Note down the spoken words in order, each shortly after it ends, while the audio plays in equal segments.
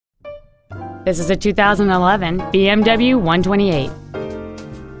This is a 2011 BMW 128.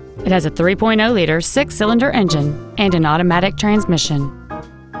 It has a 3.0-liter six-cylinder engine and an automatic transmission.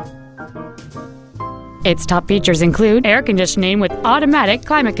 Its top features include air conditioning with automatic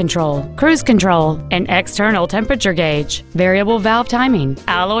climate control, cruise control, an external temperature gauge, variable valve timing,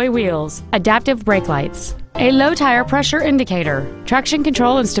 alloy wheels, adaptive brake lights, a low tire pressure indicator, traction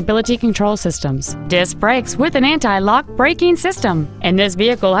control and stability control systems, disc brakes with an anti-lock braking system, and this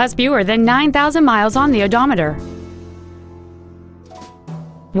vehicle has fewer than 9,000 miles on the odometer.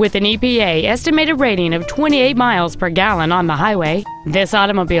 With an EPA estimated rating of 28 miles per gallon on the highway, this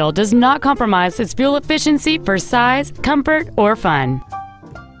automobile does not compromise its fuel efficiency for size, comfort, or fun.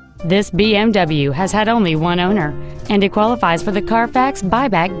 This BMW has had only one owner, and it qualifies for the Carfax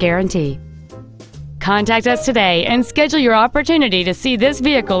buyback guarantee. Contact us today and schedule your opportunity to see this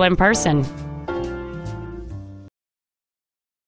vehicle in person.